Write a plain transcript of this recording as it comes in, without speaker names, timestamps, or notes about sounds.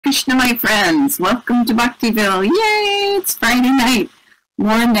Krishna, my friends. Welcome to Bhaktiville. Yay! It's Friday night.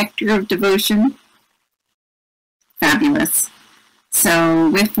 More Nectar of Devotion. Fabulous. So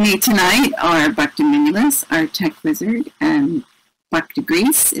with me tonight are Bhaktiville, our tech wizard, and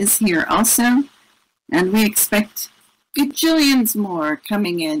Bhaktiville is here also. And we expect gajillions more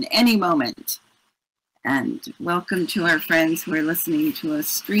coming in any moment. And welcome to our friends who are listening to us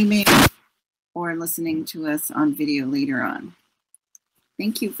streaming or listening to us on video later on.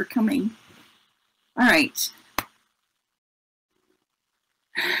 Thank you for coming. All right.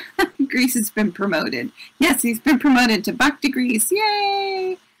 Greece has been promoted. Yes, he's been promoted to Bhakti Greece.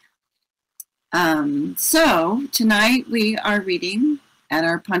 Yay! So tonight we are reading at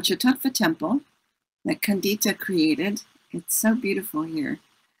our Panchatattva temple that Kandita created. It's so beautiful here.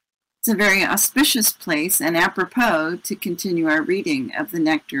 It's a very auspicious place and apropos to continue our reading of the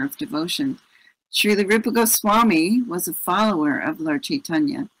Nectar of Devotion. Srila Rupa Goswami was a follower of Lord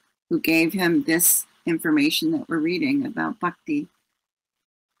Chaitanya, who gave him this information that we're reading about bhakti.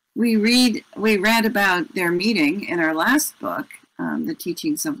 We read about their meeting in our last book, The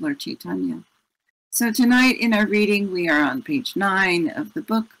Teachings of Lord Chaitanya. So tonight in our reading, we are on page 9 of the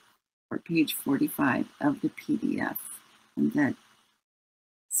book, or page 45 of the PDF. And that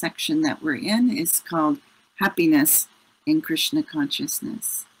section that we're in is called Happiness in Krishna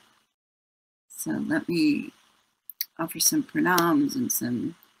Consciousness. So let me offer some pranams and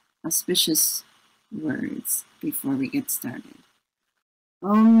some auspicious words before we get started.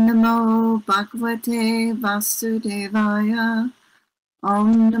 Om Namo Bhagavate Vasudevaya.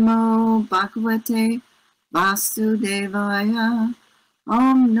 Om Namo Bhagavate Vasudevaya.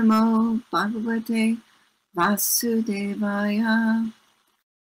 Om Namo Bhagavate Vasudevaya.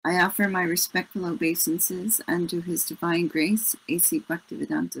 I offer my respectful obeisances unto His Divine Grace, A.C.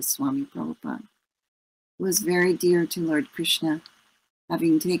 Bhaktivedanta Swami Prabhupada, who was very dear to Lord Krishna,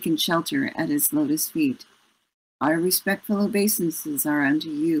 having taken shelter at his lotus feet. Our respectful obeisances are unto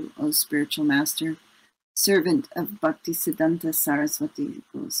you, O spiritual master, servant of Bhaktisiddhanta Saraswati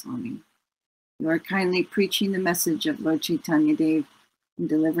Goswami. You are kindly preaching the message of Lord Chaitanya Dev and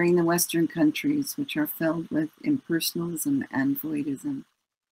delivering the Western countries, which are filled with impersonalism and voidism.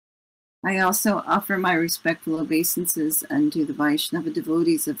 I also offer my respectful obeisances unto the Vaishnava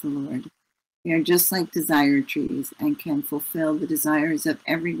devotees of the Lord. They are just like desire trees and can fulfill the desires of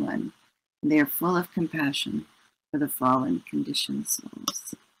everyone. They are full of compassion for the fallen conditioned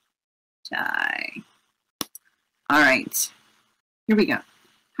souls. Jai. All right, here we go.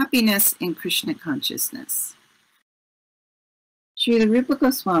 Happiness in Krishna consciousness. Srila Rupa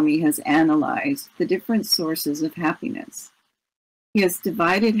Goswami has analyzed the different sources of happiness. He has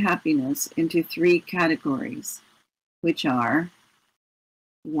divided happiness into 3 categories, which are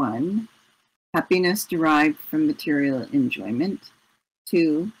 1. Happiness derived from material enjoyment.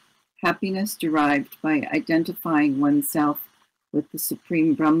 2. Happiness derived by identifying oneself with the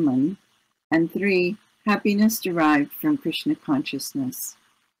Supreme Brahman. And 3. Happiness derived from Krishna consciousness.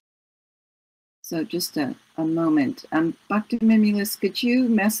 So just a moment. Bhaktiville, could you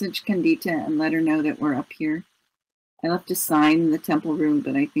message Kandita and let her know that we're up here? I left a sign in the temple room,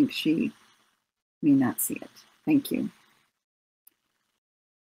 but I think she may not see it. Thank you.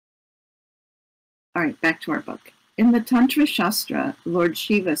 All right, back to our book. In the Tantra Shastra, Lord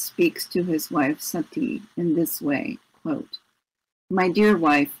Shiva speaks to his wife Sati in this way, quote, "My dear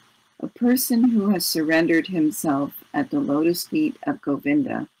wife, a person who has surrendered himself at the lotus feet of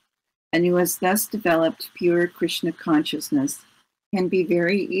Govinda and who has thus developed pure Krishna consciousness can be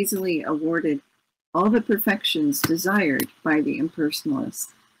very easily awarded all the perfections desired by the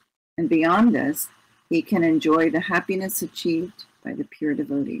impersonalists, and beyond this, he can enjoy the happiness achieved by the pure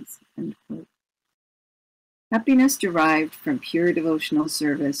devotees." End quote. Happiness derived from pure devotional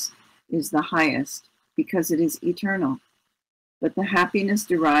service is the highest because it is eternal, but the happiness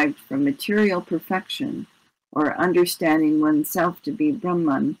derived from material perfection or understanding oneself to be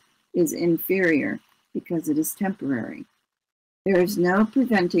Brahman is inferior because it is temporary. There is no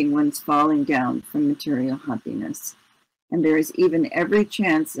preventing one's falling down from material happiness, and there is even every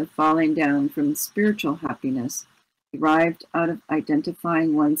chance of falling down from spiritual happiness derived out of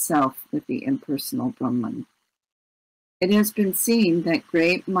identifying oneself with the impersonal Brahman. It has been seen that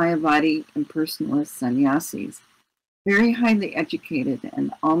great Mayavadi impersonalist sannyasis, very highly educated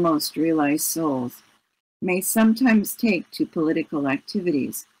and almost realized souls, may sometimes take to political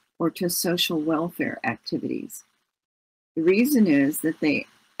activities or to social welfare activities. The reason is that they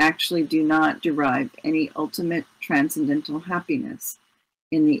actually do not derive any ultimate transcendental happiness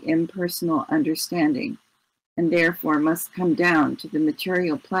in the impersonal understanding, and therefore must come down to the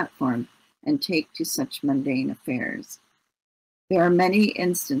material platform and take to such mundane affairs. There are many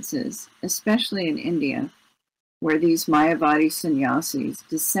instances, especially in India, where these Mayavadi sannyasis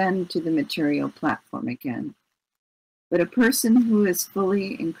descend to the material platform again. But a person who is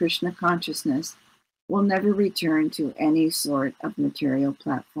fully in Krishna consciousness will never return to any sort of material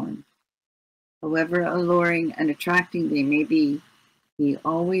platform. However alluring and attracting they may be, he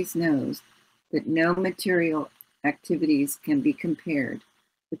always knows that no material activities can be compared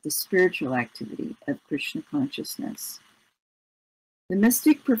with the spiritual activity of Krishna consciousness. The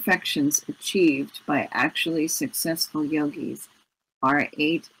mystic perfections achieved by actually successful yogis are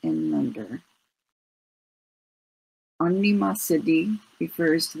 8 in number. Annima Siddhi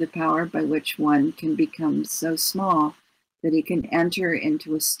refers to the power by which one can become so small that he can enter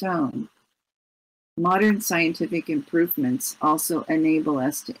into a stone. Modern scientific improvements also enable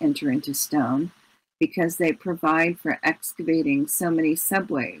us to enter into stone because they provide for excavating so many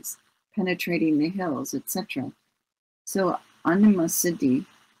subways, penetrating the hills, etc. So Annima Siddhi,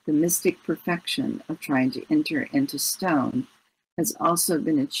 the mystic perfection of trying to enter into stone, has also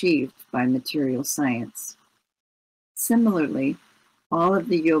been achieved by material science. Similarly, all of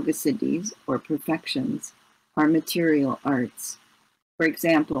the yoga siddhis, or perfections, are material arts. For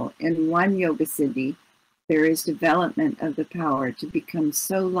example, in one yoga siddhi, there is development of the power to become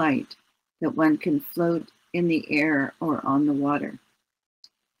so light that one can float in the air or on the water.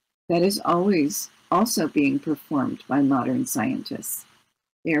 That is always also being performed by modern scientists.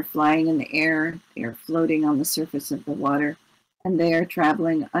 They are flying in the air, they are floating on the surface of the water, and they are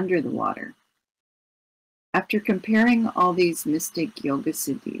traveling under the water. After comparing all these mystic yoga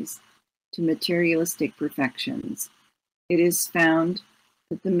siddhis to materialistic perfections, it is found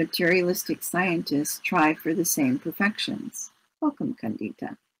that the materialistic scientists try for the same perfections. Welcome,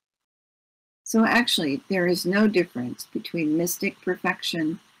 Kandita. So actually, there is no difference between mystic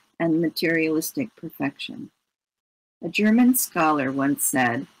perfection and materialistic perfection. A German scholar once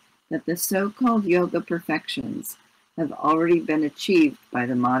said that the so-called yoga perfections have already been achieved by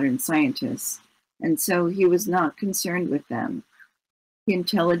the modern scientists, and so he was not concerned with them. He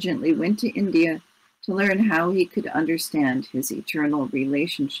intelligently went to India to learn how he could understand his eternal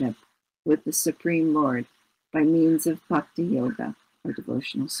relationship with the Supreme Lord by means of bhakti yoga, or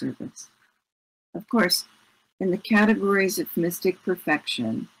devotional service. Of course, in the categories of mystic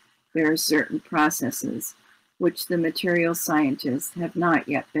perfection, there are certain processes which the material scientists have not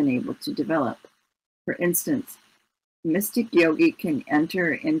yet been able to develop. For instance, mystic yogi can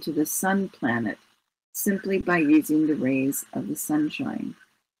enter into the sun planet simply by using the rays of the sunshine.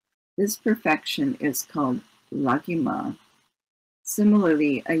 This perfection is called laghima.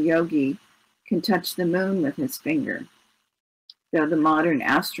 Similarly, a yogi can touch the moon with his finger. Though the modern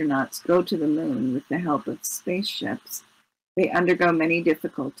astronauts go to the moon with the help of spaceships, they undergo many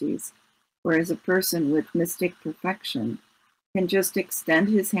difficulties, whereas a person with mystic perfection can just extend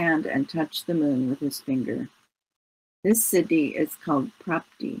his hand and touch the moon with his finger. This siddhi is called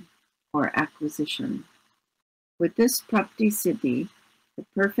prapti, or acquisition. With this prapti siddhi, the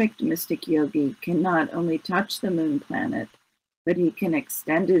perfect mystic yogi can not only touch the moon planet, but he can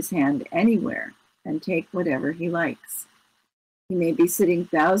extend his hand anywhere and take whatever he likes. He may be sitting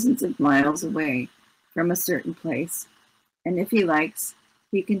thousands of miles away from a certain place, and if he likes,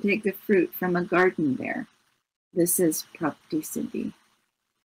 he can take the fruit from a garden there. This is prapti siddhi.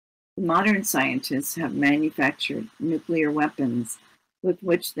 The modern scientists have manufactured nuclear weapons with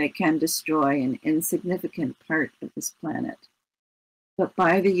which they can destroy an insignificant part of this planet. But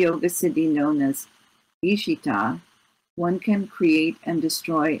by the yoga siddhi known as Ishita, one can create and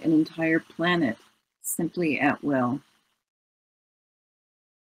destroy an entire planet simply at will.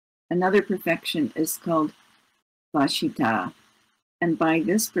 Another perfection is called Vashita, and by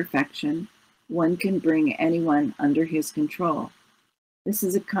this perfection, one can bring anyone under his control. This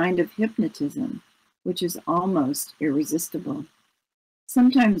is a kind of hypnotism, which is almost irresistible.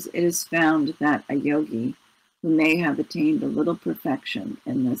 Sometimes it is found that a yogi who may have attained a little perfection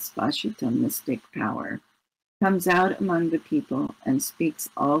in this Vashita mystic power comes out among the people and speaks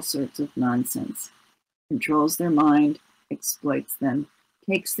all sorts of nonsense, controls their mind, exploits them,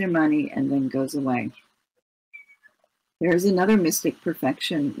 takes their money, and then goes away. There is another mystic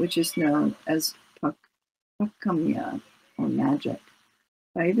perfection which is known as prakamya, or magic.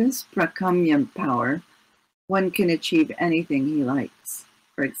 By this prakamya power, one can achieve anything he likes.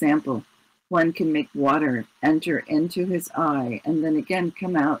 For example, one can make water enter into his eye and then again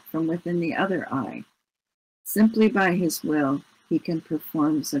come out from within the other eye. Simply by his will, he can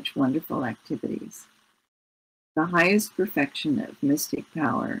perform such wonderful activities. The highest perfection of mystic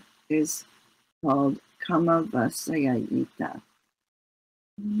power is called Kamavasayita.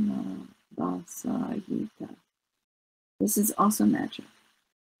 This is also magic.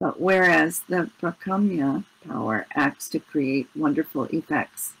 But whereas the Prakamya power acts to create wonderful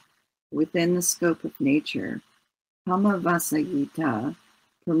effects within the scope of nature, Hamavasayita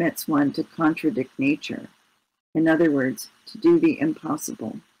permits one to contradict nature. In other words, to do the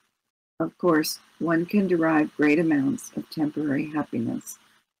impossible. Of course, one can derive great amounts of temporary happiness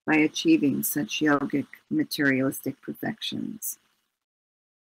by achieving such yogic materialistic perfections.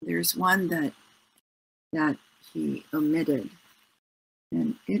 There's one that he omitted,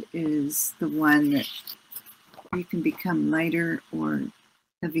 and it is the one that you can become lighter or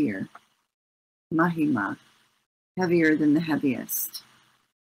heavier. Mahima, heavier than the heaviest.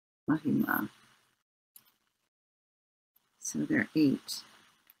 Mahima. So there are 8.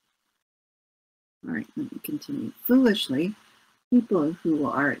 All right, let me continue. Foolishly, people who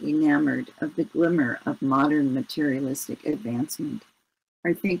are enamored of the glimmer of modern materialistic advancement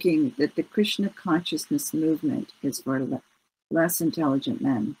are thinking that the Krishna consciousness movement is for less intelligent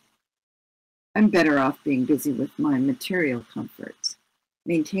men. I'm better off being busy with my material comforts,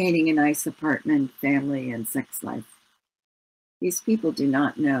 maintaining a nice apartment, family, and sex life. These people do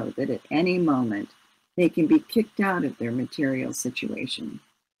not know that at any moment they can be kicked out of their material situation.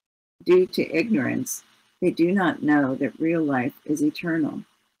 Due to ignorance, they do not know that real life is eternal.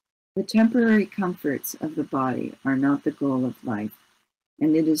 The temporary comforts of the body are not the goal of life,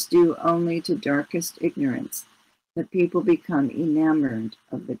 and it is due only to darkest ignorance that people become enamored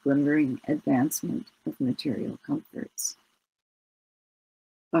of the glimmering advancement of material comforts.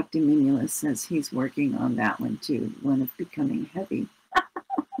 Bhaktiville says he's working on that one too, one of becoming heavy.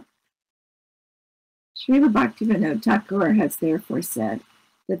 Srila Bhaktivinoda Thakur has therefore said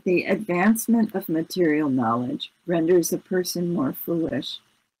that the advancement of material knowledge renders a person more foolish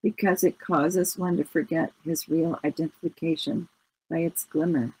because it causes one to forget his real identification by its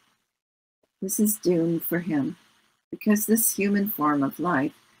glimmer. This is doomed for him because this human form of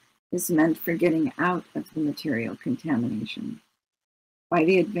life is meant for getting out of the material contamination. By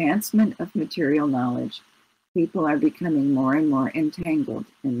the advancement of material knowledge, people are becoming more and more entangled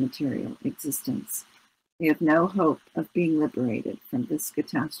in material existence. They have no hope of being liberated from this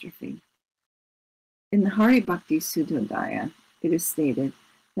catastrophe. In the Hari Bhakti Sudhodaya, it is stated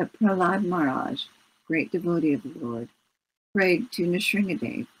that Prahlad Maharaj, great devotee of the Lord, prayed to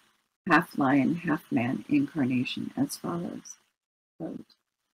Nrsingadev, half lion, half man incarnation, as follows, quote,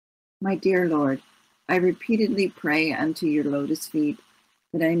 "My dear Lord, I repeatedly pray unto your lotus feet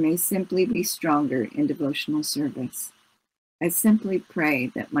that I may simply be stronger in devotional service. I simply pray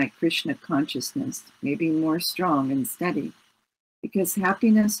that my Krishna consciousness may be more strong and steady, because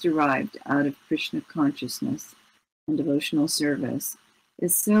happiness derived out of Krishna consciousness and devotional service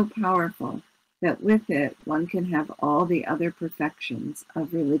is so powerful that with it one can have all the other perfections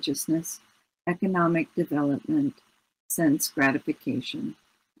of religiousness, economic development, sense gratification,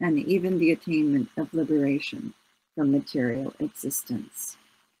 and even the attainment of liberation from material existence."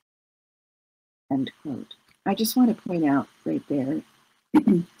 End quote. I just want to point out right there,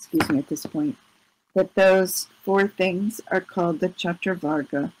 excuse me, at this point, that those 4 things are called the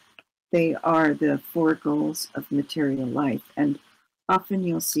Chaturvarga. They are the 4 goals of material life, and often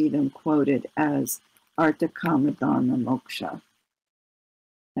you'll see them quoted as Artha Kama Dana Moksha.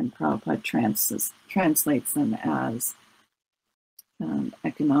 And Prabhupada translates them as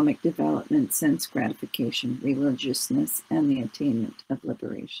economic development, sense gratification, religiousness, and the attainment of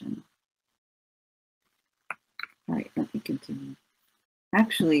liberation. All right, let me continue.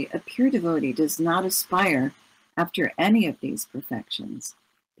 Actually, a pure devotee does not aspire after any of these perfections,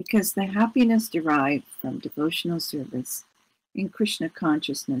 because the happiness derived from devotional service in Krishna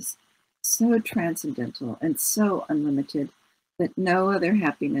consciousness is so transcendental and so unlimited that no other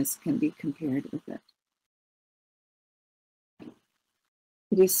happiness can be compared with it.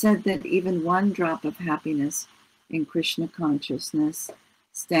 It is said that even one drop of happiness in Krishna consciousness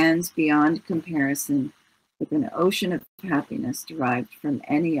stands beyond comparison with an ocean of happiness derived from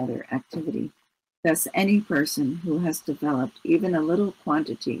any other activity. Thus, any person who has developed even a little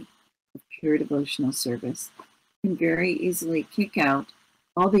quantity of pure devotional service can very easily kick out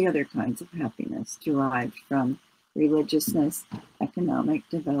all the other kinds of happiness derived from religiousness, economic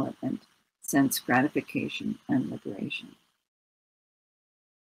development, sense gratification, and liberation.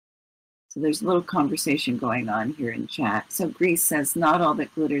 So there's a little conversation going on here in chat. So Greece says, not all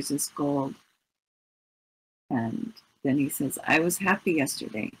that glitters is gold. And then he says, I was happy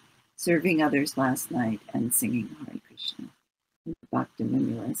yesterday, serving others last night and singing Hare Krishna. And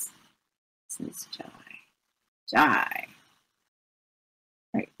Bhaktiville says, Jai. Jai.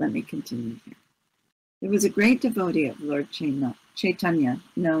 All right, let me continue here. There was a great devotee of Lord Chaitanya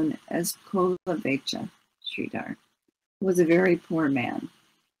known as Kolavecha Sridhar. was a very poor man.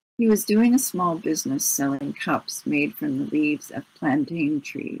 He was doing a small business selling cups made from the leaves of plantain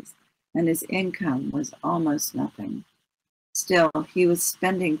trees, and his income was almost nothing. Still, he was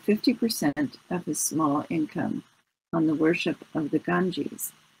spending 50% of his small income on the worship of the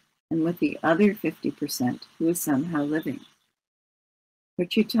Ganges, and with the other 50%, he was somehow living. But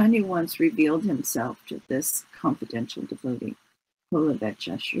Chaitanya once revealed himself to this confidential devotee,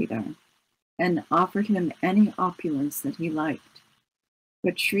 Kulavecha Sridhar, and offered him any opulence that he liked.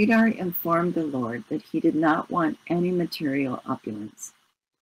 But Sridhar informed the Lord that he did not want any material opulence.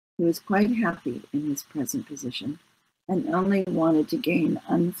 He was quite happy in his present position and only wanted to gain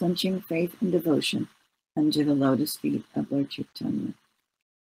unflinching faith and devotion under the lotus feet of Lord Chaitanya.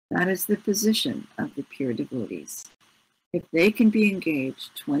 That is the position of the pure devotees. If they can be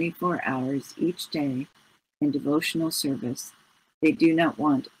engaged 24 hours each day in devotional service, they do not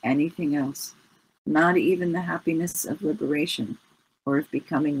want anything else, not even the happiness of liberation or of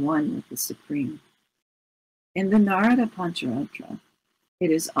becoming one with the Supreme. In the Narada Pancharatra,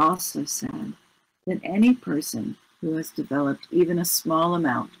 it is also said that any person who has developed even a small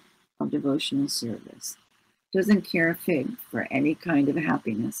amount of devotional service doesn't care a fig for any kind of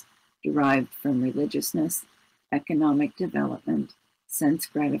happiness derived from religiousness, economic development, sense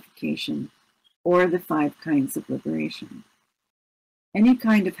gratification, or the 5 kinds of liberation. Any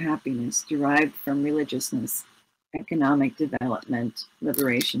kind of happiness derived from religiousness, economic development,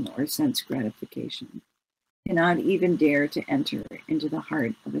 liberation, or sense gratification cannot even dare to enter into the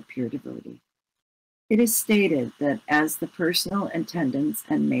heart of a pure devotee. It is stated that as the personal attendants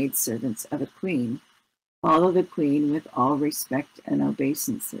and maidservants of a queen follow the queen with all respect and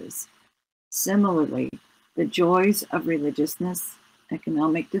obeisances, similarly, the joys of religiousness,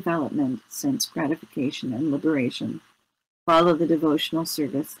 economic development, sense gratification, and liberation follow the devotional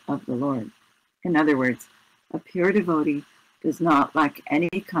service of the Lord. In other words, a pure devotee does not lack any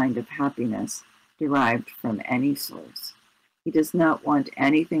kind of happiness derived from any source. He does not want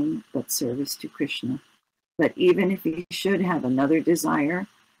anything but service to Krishna. But even if he should have another desire,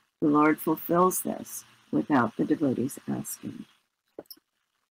 the Lord fulfills this without the devotee's asking.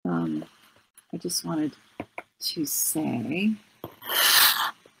 I just wanted to say,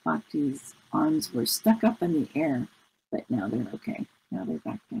 Bhakti's arms were stuck up in the air, but now they're okay. Now they're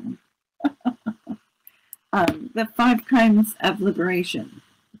back down. The 5 kinds of liberation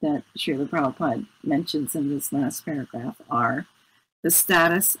that Srila Prabhupada mentions in this last paragraph are the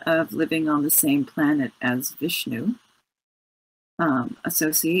status of living on the same planet as Vishnu,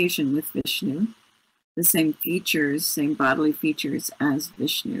 association with Vishnu, the same features, same bodily features as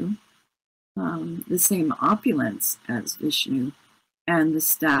Vishnu, the same opulence as Vishnu, and the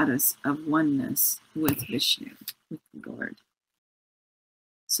status of oneness with Vishnu, with the Lord.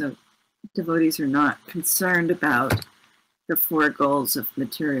 So devotees are not concerned about the 4 goals of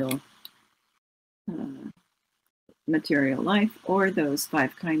material life or those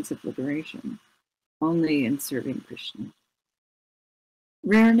 5 kinds of liberation, only in serving Krishna.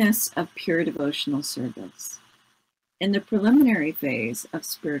 Rareness of pure devotional service. In the preliminary phase of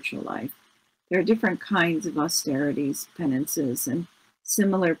spiritual life, there are different kinds of austerities, penances, and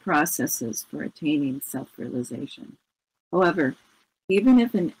similar processes for attaining self-realization. However, even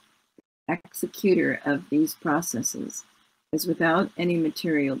if an executor of these processes is without any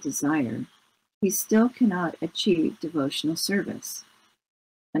material desire, he still cannot achieve devotional service.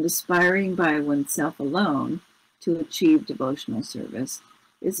 And aspiring by oneself alone to achieve devotional service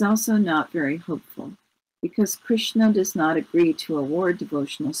is also not very hopeful, because Krishna does not agree to award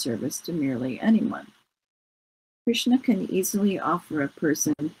devotional service to merely anyone. Krishna can easily offer a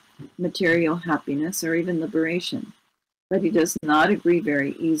person material happiness or even liberation, but he does not agree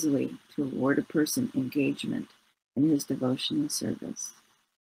very easily to award a person engagement in his devotional service.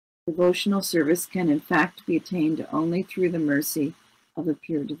 Devotional service can in fact be attained only through the mercy of a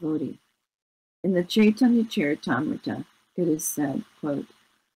pure devotee. In the Chaitanya Charitamrita, it is said, quote,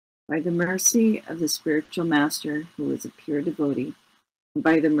 "By the mercy of the spiritual master who is a pure devotee, and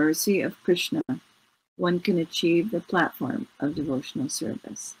by the mercy of Krishna, one can achieve the platform of devotional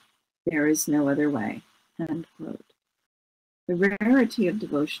service. There is no other way." End quote. The rarity of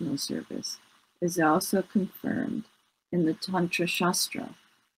devotional service is also confirmed in the Tantra Shastra,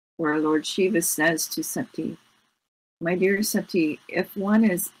 where Lord Shiva says to Sati, "My dear Sati, if one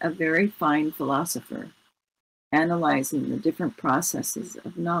is a very fine philosopher, analyzing the different processes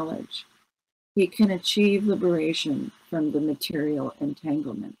of knowledge, he can achieve liberation from the material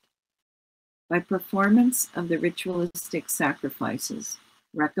entanglement. By performance of the ritualistic sacrifices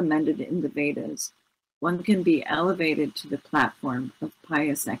recommended in the Vedas, one can be elevated to the platform of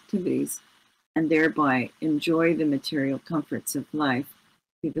pious activities and thereby enjoy the material comforts of life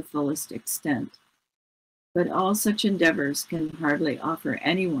to the fullest extent. But all such endeavors can hardly offer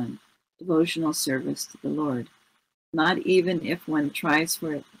anyone devotional service to the Lord, not even if one tries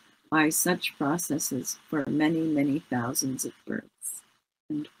for it by such processes for many, many thousands of births.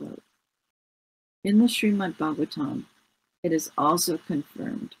 End quote. In the Srimad Bhagavatam, it is also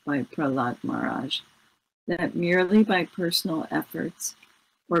confirmed by Prahlad Maharaj that merely by personal efforts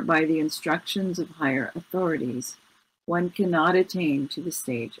or by the instructions of higher authorities, one cannot attain to the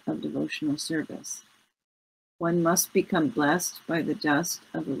stage of devotional service. One must become blessed by the dust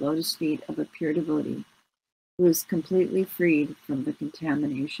of the lotus feet of a pure devotee who is completely freed from the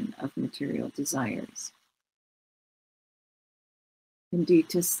contamination of material desires.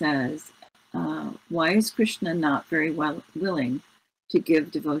 Pandita says, why is Krishna not very willing to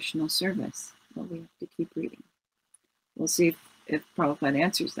give devotional service? Well, we have to keep reading. We'll see if Prabhupada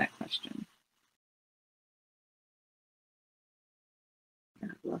answers that question.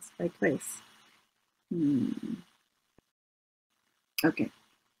 I've lost my place. Okay.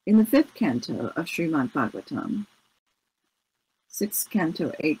 In the 5th canto of Srimad Bhagavatam, 6th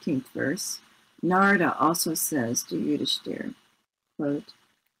canto, 18th verse, Narada also says to Yudhishthira, quote,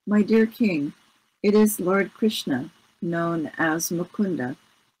 "My dear king, it is Lord Krishna, known as Mukunda,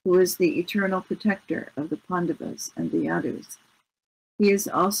 who is the eternal protector of the Pandavas and the Yadus. He is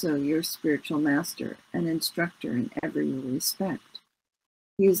also your spiritual master and instructor in every respect.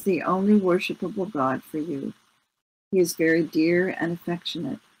 He is the only worshipable God for you. He is very dear and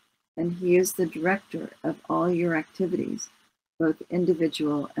affectionate, and he is the director of all your activities, both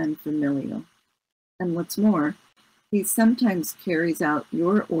individual and familial. And what's more, he sometimes carries out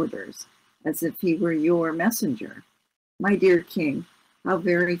your orders as if he were your messenger. My dear king, how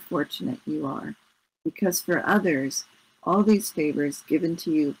very fortunate you are, because for others, all these favors given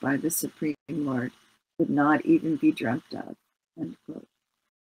to you by the Supreme Lord would not even be dreamt of." End quote.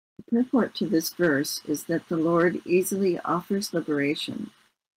 The purport to this verse is that the Lord easily offers liberation,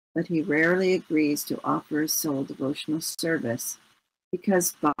 but he rarely agrees to offer a soul devotional service,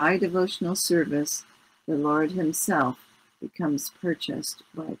 because by devotional service, the Lord himself becomes purchased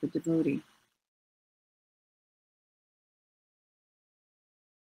by the devotee.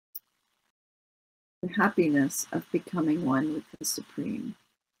 The happiness of becoming one with the Supreme.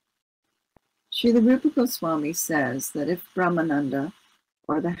 Srila Rupa Goswami says that if Brahmananda,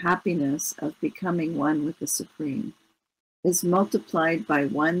 or the happiness of becoming one with the Supreme, is multiplied by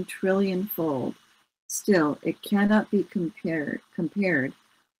 1 trillion-fold, still it cannot be compared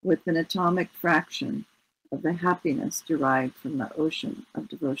with an atomic fraction of the happiness derived from the ocean of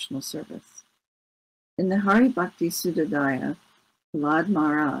devotional service. In the Hari Bhakti Sudadaya, Prahlad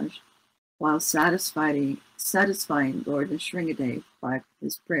Maharaj, while satisfying Lord Nrsingadev by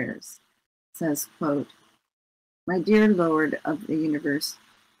his prayers, says, quote, "My dear Lord of the universe,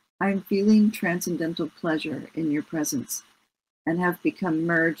 I am feeling transcendental pleasure in your presence and have become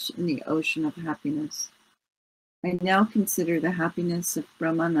merged in the ocean of happiness. I now consider the happiness of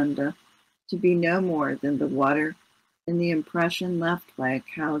Brahmananda to be no more than the water in the impression left by a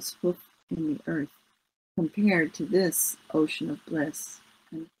cow's hoof in the earth, compared to this ocean of bliss."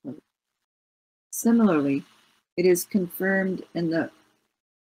 End quote. Similarly, it is confirmed in the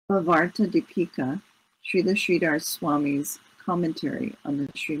Bhavarta Dipika, Srila Sridhar Swami's commentary on the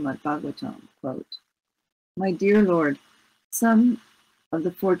Srimad Bhagavatam, quote, "My dear Lord, some of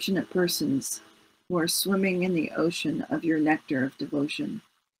the fortunate persons who are swimming in the ocean of your nectar of devotion,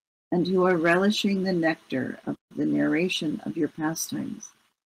 and who are relishing the nectar of the narration of your pastimes,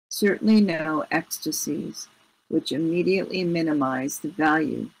 certainly know ecstasies which immediately minimize the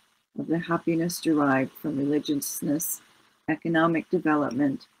value of the happiness derived from religiousness, economic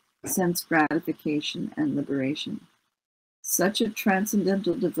development, sense gratification, and liberation. Such a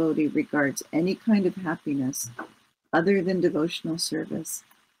transcendental devotee regards any kind of happiness other than devotional service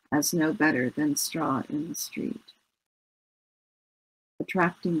as no better than straw in the street."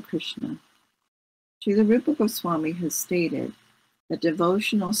 Attracting Krishna. Srila Rupa Goswami has stated that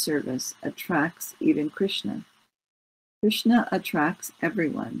devotional service attracts even Krishna. Krishna attracts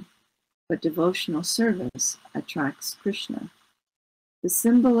everyone, but devotional service attracts Krishna. The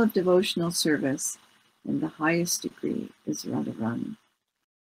symbol of devotional service in the highest degree is Radharani.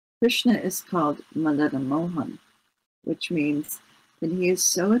 Krishna is called Madana Mohan, which means that he is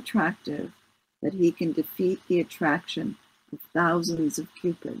so attractive that he can defeat the attraction of thousands of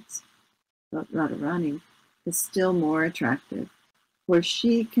cupids. But Radharani is still more attractive, for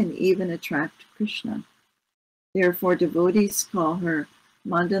she can even attract Krishna. Therefore, devotees call her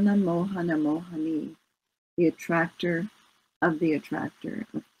Madana Mohana Mohani, the attractor of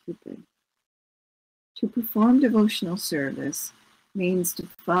Cupid. To perform devotional service means to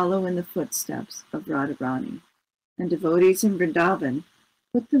follow in the footsteps of Radharani, and devotees in Vrindavan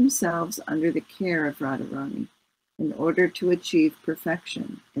put themselves under the care of Radharani in order to achieve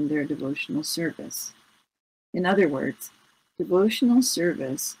perfection in their devotional service. In other words, devotional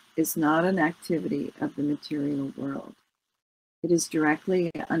service is not an activity of the material world. It is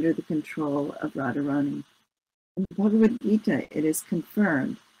directly under the control of Radharani. In Bhagavad Gita, it is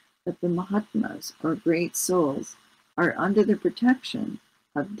confirmed that the Mahatmas, or great souls, are under the protection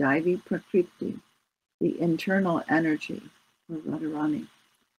of Daivi Prakriti, the internal energy of Radharani.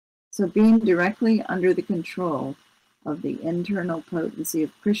 So being directly under the control of the internal potency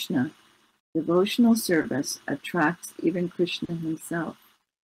of Krishna, devotional service attracts even Krishna himself.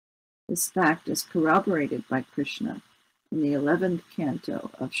 This fact is corroborated by Krishna in the 11th canto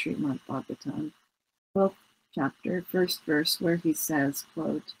of Srimad Bhagavatam, 12th chapter, 1st verse, where he says,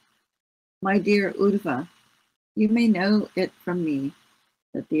 quote, "My dear Uddhava, you may know it from me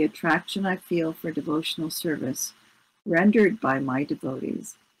that the attraction I feel for devotional service rendered by my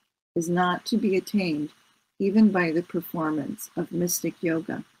devotees is not to be attained even by the performance of mystic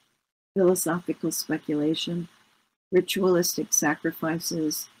yoga, philosophical speculation, ritualistic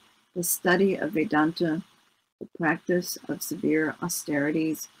sacrifices, the study of Vedanta, the practice of severe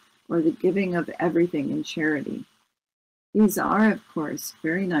austerities, or the giving of everything in charity. These are, of course,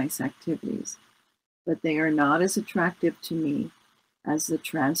 very nice activities, but they are not as attractive to me as the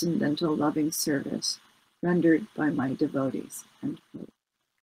transcendental loving service rendered by my devotees." End quote.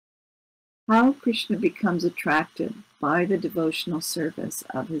 How Krishna becomes attracted by the devotional service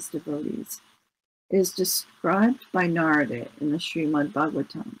of his devotees is described by Narada in the Srimad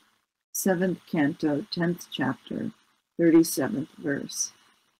Bhagavatam, 7th canto, 10th chapter, 37th verse.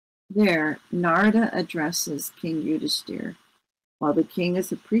 There, Narada addresses King Yudhishthira, while the king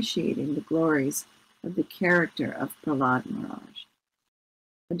is appreciating the glories of the character of Prahlad Maharaj.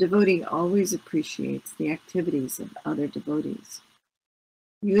 A devotee always appreciates the activities of other devotees.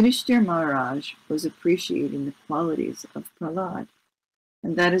 Yudhishthira Maharaj was appreciating the qualities of Prahlad,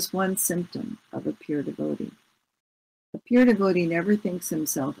 and that is one symptom of a pure devotee. A pure devotee never thinks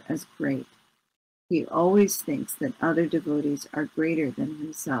himself as great. He always thinks that other devotees are greater than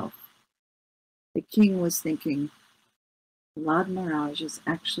himself. The king was thinking, Prahlad Maharaj is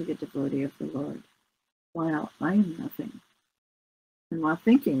actually a devotee of the Lord, while I am nothing. And while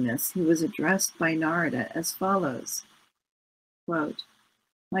thinking this, he was addressed by Narada as follows, quote,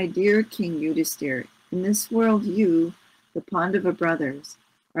 "My dear King Yudhishthira, in this world you, the Pandava brothers,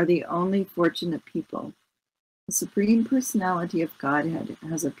 are the only fortunate people. The Supreme Personality of Godhead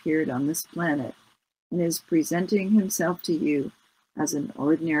has appeared on this planet and is presenting himself to you as an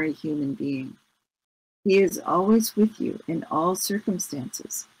ordinary human being. He is always with you in all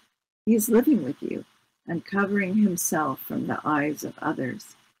circumstances. He is living with you and covering himself from the eyes of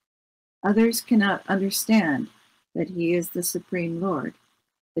others. Others cannot understand that he is the Supreme Lord,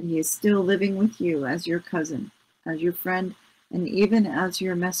 but he is still living with you as your cousin, as your friend, and even as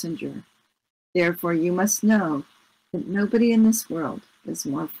your messenger. Therefore, you must know that nobody in this world is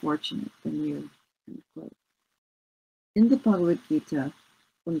more fortunate than you." End quote. In the Bhagavad Gita,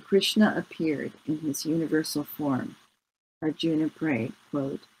 when Krishna appeared in his universal form, Arjuna prayed,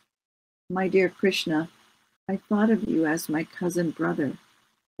 quote, "My dear Krishna, I thought of you as my cousin brother,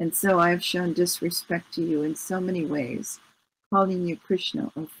 and so I have shown disrespect to you in so many ways, calling you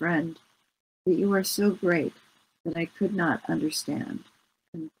Krishna or friend, but you are so great that I could not understand."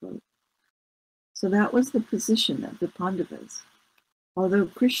 End quote. So that was the position of the Pandavas. Although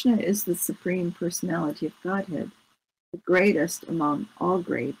Krishna is the Supreme Personality of Godhead, the greatest among all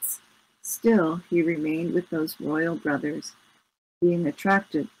greats, still he remained with those royal brothers, being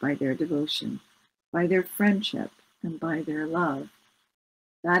attracted by their devotion, by their friendship, and by their love.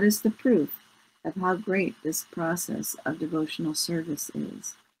 That is the proof of how great this process of devotional service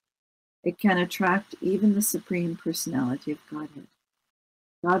is. It can attract even the Supreme Personality of Godhead.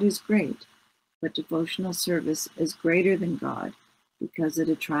 God is great, but devotional service is greater than God because it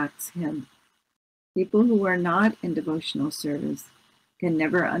attracts him. People who are not in devotional service can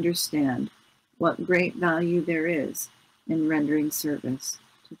never understand what great value there is in rendering service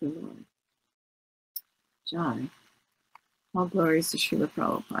to the Lord. Jai. All glories to Srila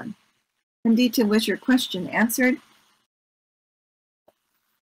Prabhupada. Pandita, was your question answered?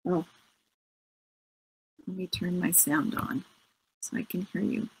 Oh, let me turn my sound on so I can hear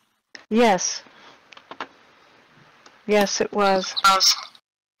you. Yes. Yes, it was.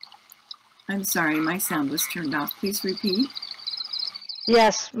 I'm sorry, my sound was turned off. Please repeat.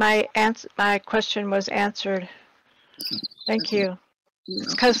 Yes, my question was answered. Thank you.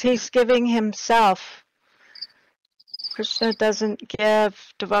 Because he's giving himself Krishna doesn't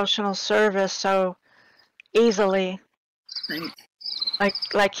give devotional service so easily, Right.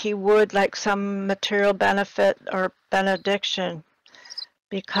 like he would like some material benefit or benediction,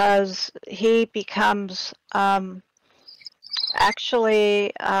 because he becomes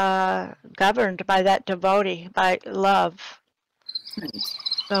actually governed by that devotee, by love. Right.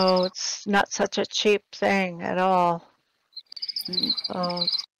 So it's not such a cheap thing at all. Right. So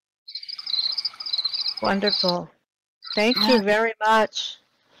wonderful. Thank Yeah. you very much.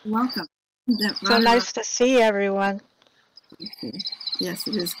 Welcome. So nice to see everyone. Yes,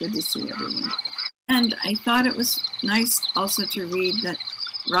 it is good to see everyone. And I thought it was nice also to read that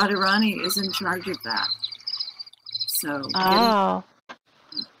Radharani is in charge of that. So Oh,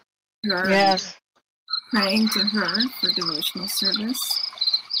 her yes. praying to her for devotional service.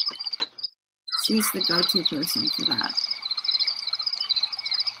 She's the go-to person for that.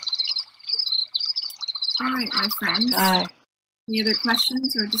 All right, my friends. Bye. Any other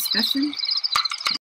questions or discussion?